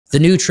The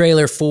new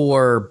trailer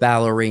for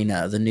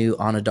Ballerina, the new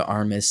Ana de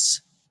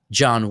Armas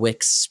John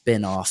Wick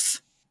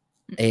spinoff,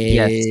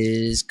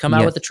 is come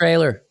out with the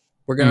trailer.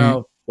 We're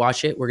gonna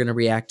watch it. We're gonna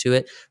react to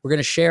it. We're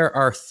gonna share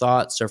our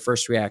thoughts, our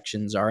first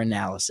reactions, our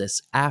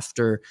analysis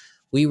after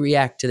we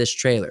react to this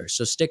trailer.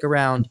 So stick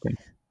around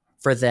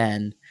for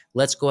then.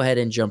 Let's go ahead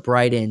and jump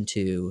right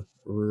into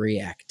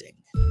reacting.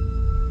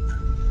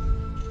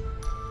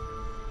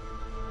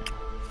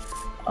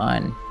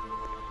 Fun.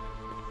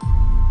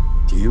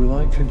 Do you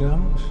like your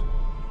dogs?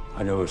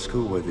 I know a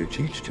school where they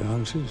teach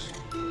dances.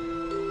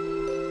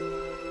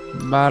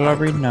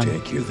 Ballerina. I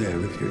could take you there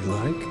if you'd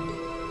like.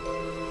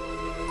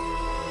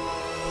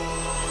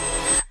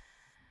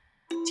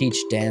 Teach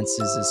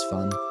dances is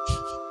fun.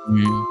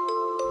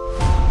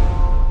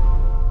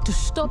 To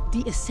stop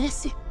the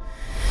assassin,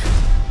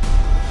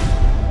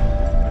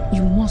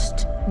 you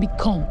must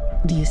become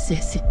the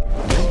assassin.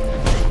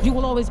 You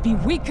will always be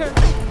weaker.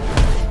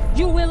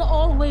 You will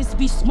always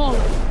be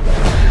smaller.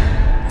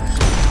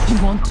 You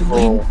want to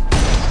win?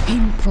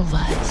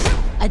 Improvise.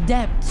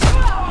 Adapt.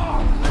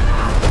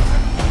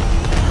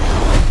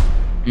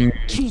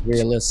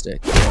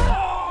 Realistic.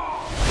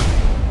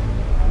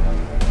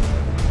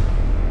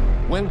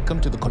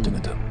 Welcome to the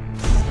Continental.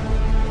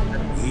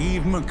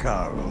 Eve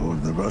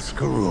Macaro, the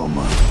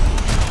Ruscaroma.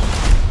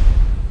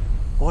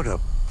 What a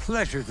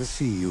pleasure to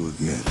see you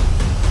again.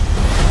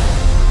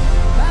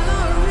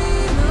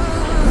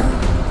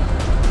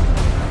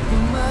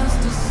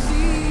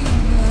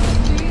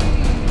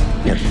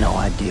 You have no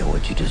idea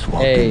what you just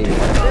walked into.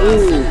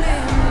 Ooh.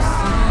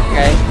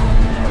 Okay.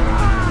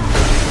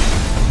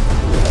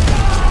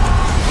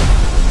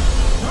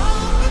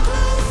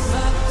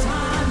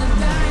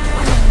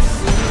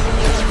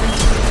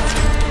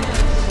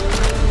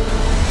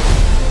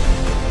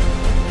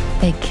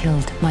 They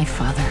killed my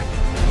father.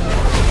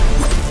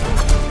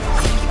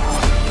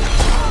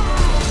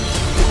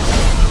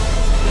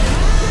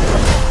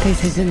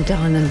 This isn't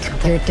done until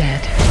they're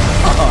dead.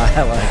 Oh,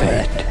 I like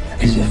that.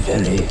 Fate is a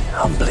very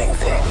humbling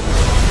thing.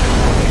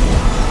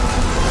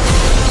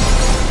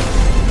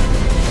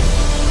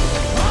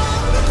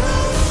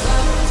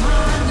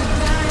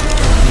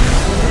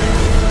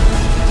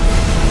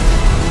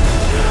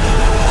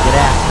 Get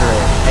after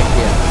it. Heck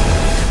yeah.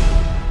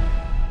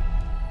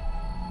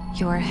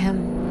 You are him,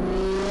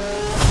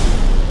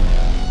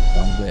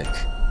 John Wick.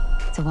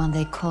 the one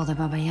they call the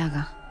Baba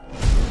Yaga.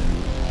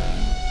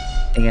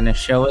 They're gonna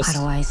show us.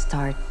 How do I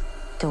start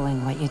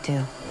doing what you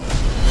do?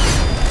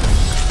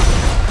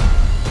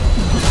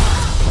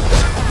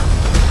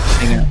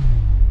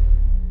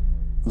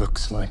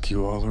 Looks like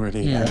you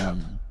already have.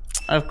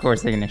 Of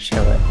course they're gonna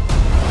show it.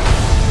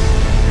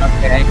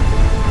 Okay.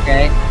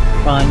 Okay.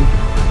 Fun.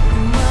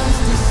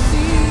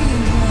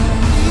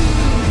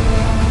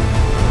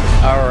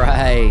 All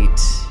right.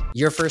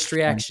 Your first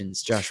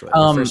reactions, Joshua.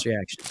 Your first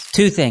reactions.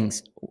 Two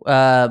things.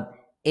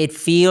 It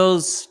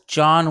feels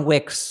John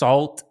Wick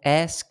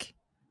Salt-esque.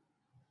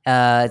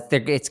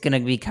 It's gonna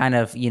be kind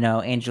of,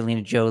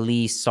 Angelina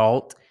Jolie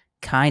Salt,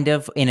 kind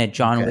of in a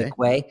John Wick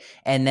way.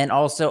 And then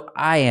also,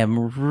 I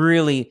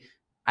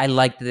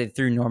like that they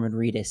threw Norman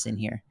Reedus in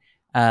here.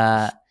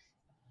 I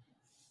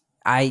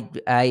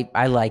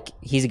like,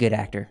 he's a good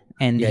actor,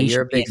 and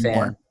you're a big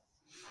fan.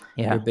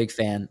 Yeah, you're a big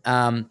fan.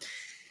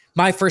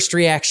 My first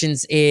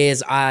reactions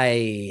is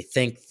I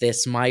think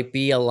this might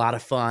be a lot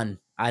of fun.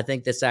 I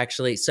think this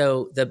actually,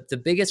 so the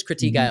biggest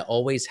critique I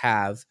always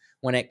have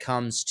when it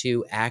comes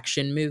to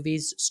action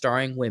movies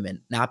starring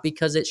women, not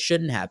because it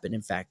shouldn't happen,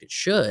 in fact, it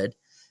should.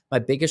 My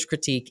biggest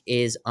critique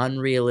is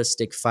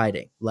unrealistic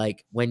fighting.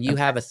 Like when you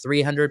have a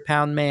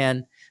 300-pound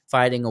man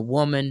fighting a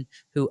woman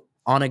who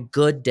on a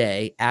good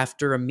day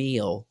after a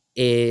meal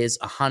is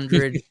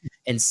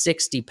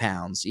 160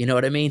 pounds. You know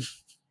what I mean?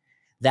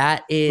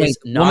 That is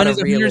not woman a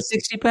is real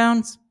 160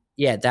 pounds?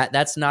 Yeah,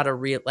 that's not a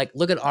real, like,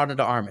 look at Ana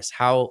de Armas.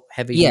 How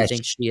heavy do you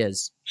think she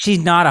is? She's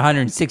not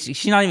 160.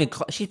 She's not even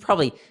she's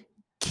probably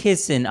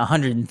kissing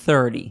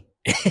 130.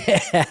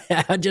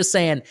 I'm just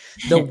saying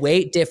the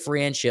weight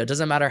differential,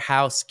 doesn't matter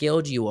how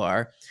skilled you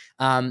are,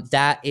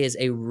 that is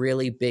a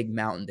really big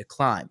mountain to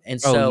climb.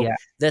 And so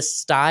the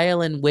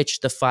style in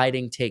which the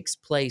fighting takes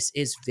place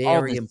is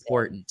very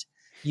important.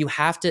 You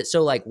have to,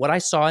 so like what I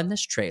saw in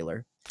this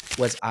trailer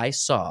was I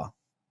saw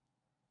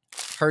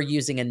her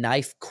using a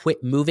knife,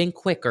 moving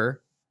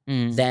quicker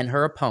than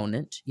her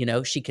opponent.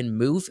 She can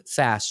move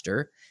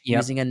faster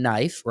using a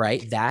knife,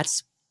 right?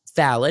 That's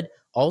valid.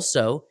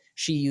 Also,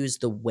 she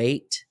used the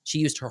weight. She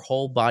used her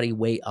whole body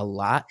weight a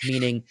lot,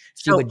 meaning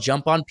she would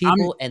jump on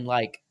people and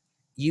like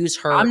use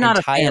her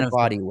entire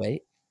body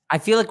weight. I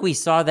feel like we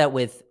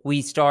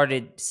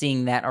started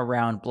seeing that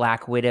around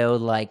Black Widow,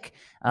 like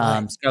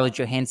Scarlett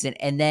Johansson.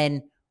 And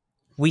then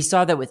we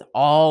saw that with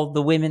all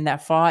the women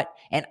that fought.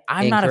 And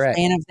I'm not a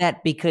fan of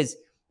that because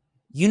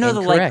the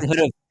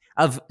likelihood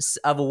of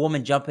a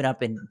woman jumping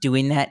up and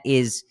doing that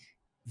is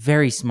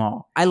very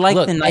small. I like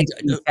the knife.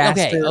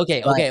 Okay.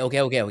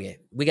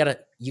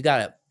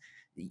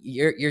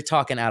 You're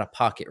talking out of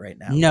pocket right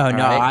now. No,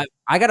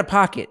 I got a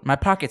pocket. My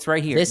pocket's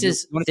right here. This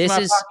is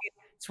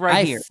It's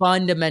right here. I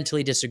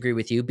fundamentally disagree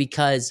with you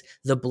because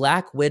the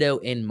Black Widow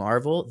in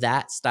Marvel,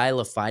 that style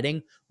of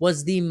fighting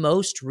was the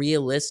most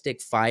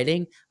realistic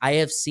fighting I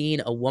have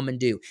seen a woman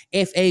do.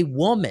 If a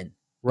woman,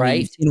 Wait, right?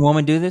 you've seen a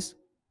woman do this?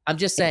 I'm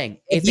just saying.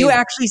 If you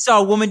actually saw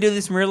a woman do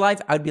this in real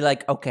life, I'd be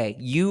like, okay,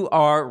 you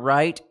are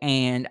right,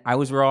 and I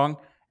was wrong,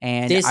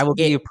 and I will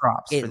give you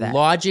props for that. It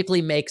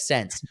logically makes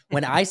sense.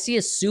 When I see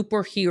a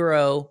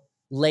superhero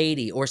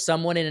lady or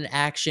someone in an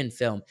action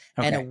film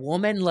and a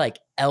woman like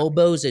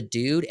elbows a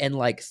dude and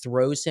like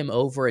throws him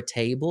over a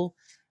table,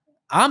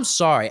 I'm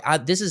sorry.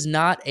 This is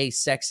not a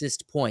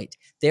sexist point.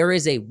 There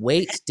is a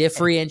weight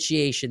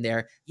differentiation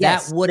there.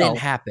 Yes, that wouldn't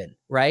happen,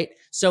 right?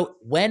 So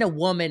when a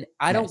woman,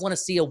 I don't want to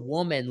see a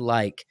woman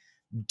like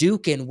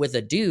duking with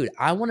a dude.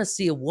 I want to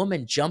see a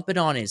woman jumping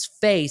on his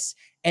face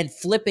and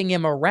flipping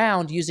him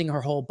around using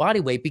her whole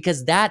body weight,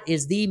 because that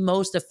is the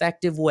most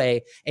effective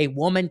way a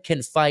woman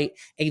can fight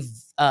a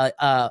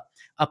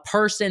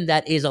person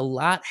that is a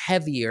lot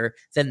heavier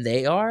than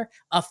they are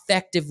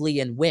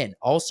effectively and win.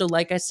 Also,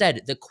 like I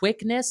said, the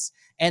quickness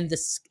and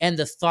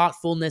the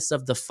thoughtfulness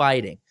of the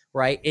fighting,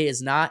 right? It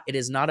is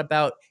not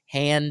about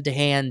hand to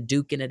hand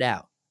duking it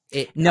out.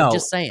 No, I'm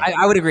just saying.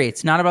 I would agree.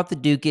 It's not about the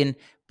duking,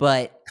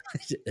 but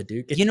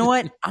you know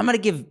what? I'm gonna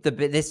give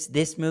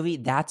this movie.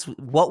 That's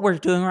what we're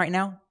doing right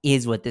now.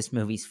 Is what this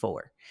movie's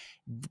for.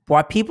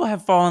 Why people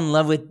have fallen in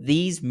love with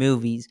these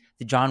movies,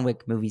 the John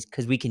Wick movies,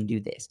 because we can do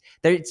this.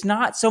 It's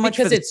not so much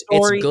because it's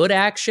good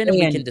action and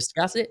we can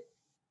discuss it.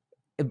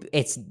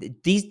 It's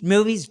these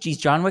movies. These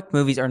John Wick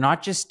movies are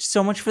not just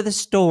so much for the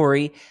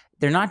story.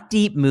 They're not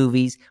deep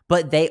movies,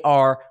 but they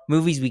are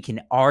movies we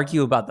can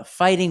argue about the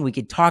fighting. We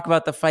can talk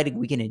about the fighting.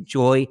 We can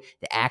enjoy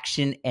the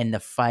action and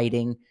the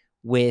fighting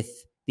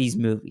with these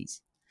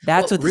movies.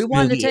 That's what this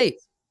rewind the movie tape.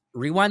 is.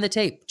 Rewind the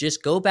tape.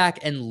 Just go back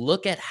and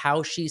look at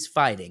how she's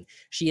fighting.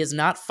 She is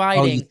not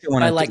fighting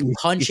by like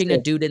punching a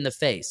dude in the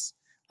face.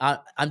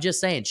 I'm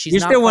just saying she's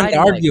not. You still want to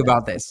argue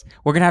about this?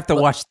 We're gonna have to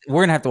watch.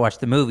 We're gonna have to watch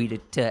the movie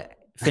to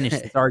finish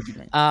this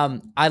argument.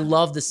 I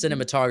love the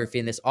cinematography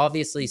in this.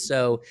 Obviously,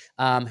 so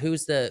who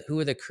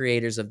are the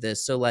creators of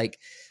this? So like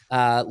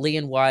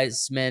Len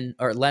Wiseman,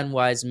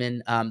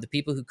 the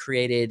people who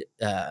created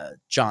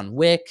John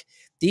Wick.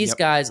 These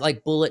guys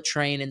like Bullet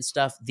Train and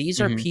stuff.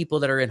 These are people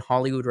that are in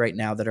Hollywood right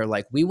now that are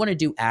like, we want to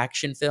do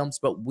action films,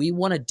 but we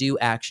want to do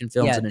action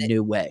films in a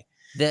new way.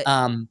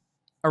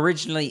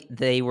 Originally,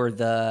 they were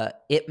the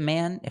Ip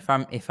Man. If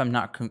I'm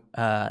not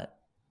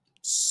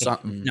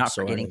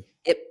forgetting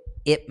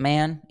Ip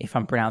Man, if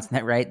I'm pronouncing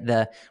that right,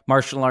 the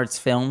martial arts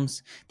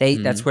films.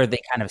 That's where they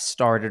kind of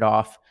started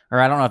off.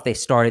 Or I don't know if they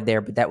started there,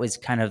 but that was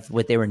kind of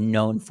what they were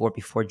known for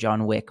before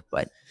John Wick.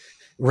 But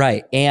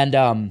right,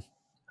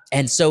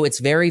 and so it's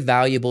very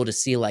valuable to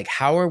see, like,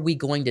 how are we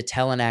going to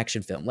tell an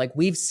action film? Like,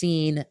 we've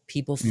seen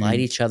people fight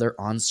each other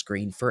on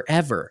screen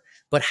forever,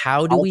 but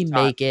how do we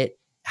make it?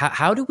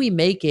 How do we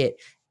make it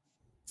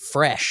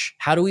fresh?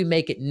 How do we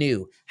make it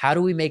new? How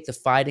do we make the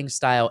fighting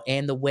style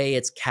and the way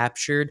it's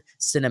captured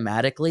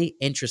cinematically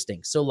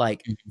interesting? So,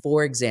 like,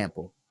 for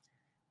example,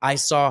 I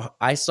saw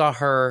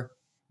her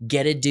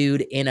get a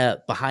dude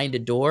behind a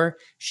door.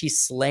 She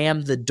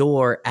slammed the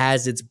door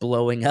as it's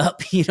blowing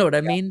up. You know what I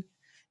mean?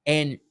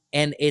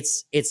 And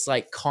it's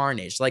like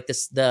carnage. Like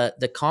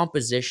the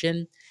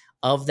composition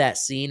of that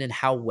scene and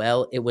how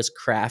well it was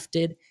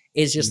crafted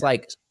is just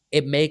like,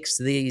 it makes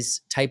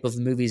these type of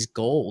movies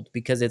gold,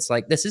 because it's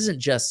like, this isn't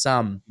just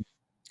some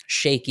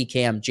shaky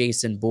cam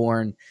Jason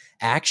Bourne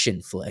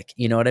action flick.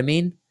 You know what I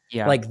mean?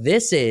 Yeah. Like,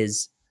 this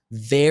is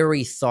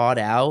very thought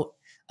out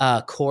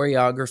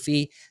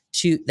choreography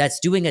that's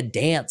doing a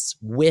dance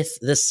with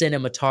the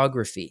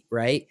cinematography,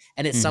 right?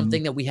 And it's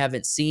something that we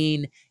haven't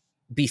seen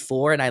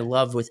before, and I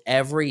love with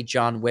every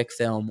John Wick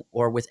film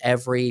or with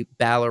every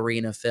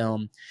Ballerina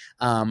film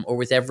or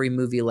with every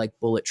movie like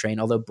Bullet Train,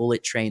 although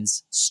Bullet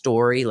Train's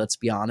story, let's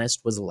be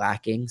honest, was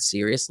lacking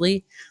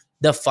seriously.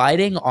 The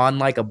fighting on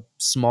like a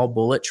small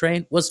bullet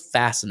train was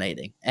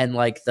fascinating, and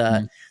like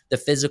the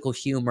physical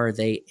humor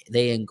they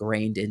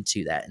ingrained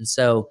into that. And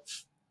so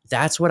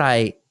that's what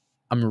I'm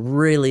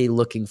really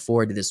looking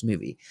forward to this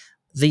movie.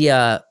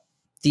 The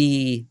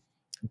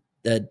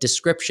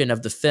description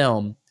of the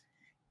film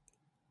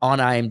on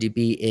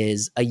IMDb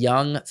is a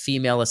young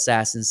female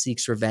assassin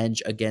seeks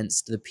revenge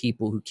against the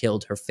people who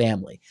killed her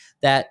family.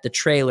 That the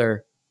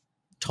trailer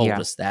told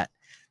us that.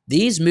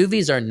 These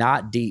movies are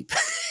not deep.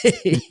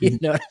 You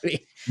know what I mean?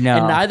 No.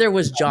 And neither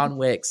was John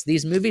Wick's.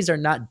 These movies are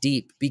not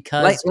deep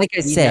because like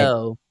I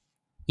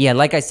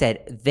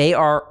said, they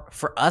are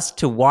for us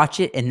to watch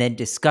it and then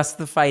discuss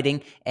the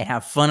fighting and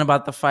have fun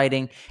about the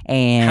fighting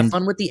and have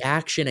fun with the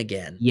action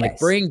again. Yes. Like,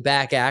 bring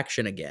back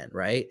action again,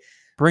 right?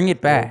 Bring it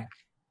back.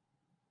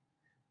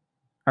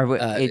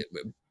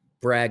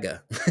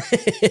 Braga.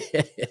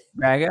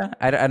 Braga?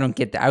 I don't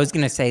get that. I was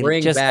going to say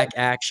bring back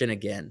action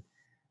again.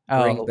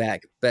 Bring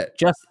back, but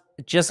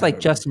just like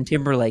Justin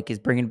Timberlake is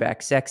bringing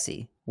back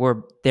sexy,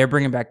 they're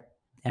bringing back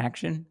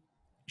action.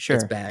 Sure.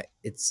 It's bad.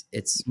 It's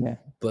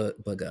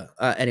bugger.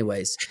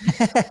 Anyways.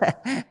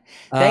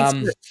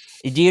 Thanks.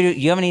 Do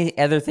you have any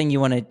other thing you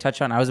want to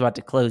touch on? I was about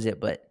to close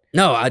it, but.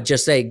 No, I'd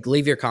just say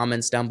leave your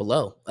comments down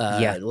below.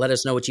 Let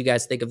us know what you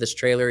guys think of this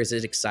trailer. Is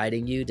it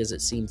exciting you? Does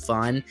it seem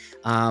fun?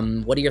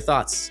 What are your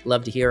thoughts?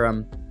 Love to hear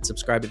them.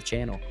 Subscribe to the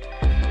channel.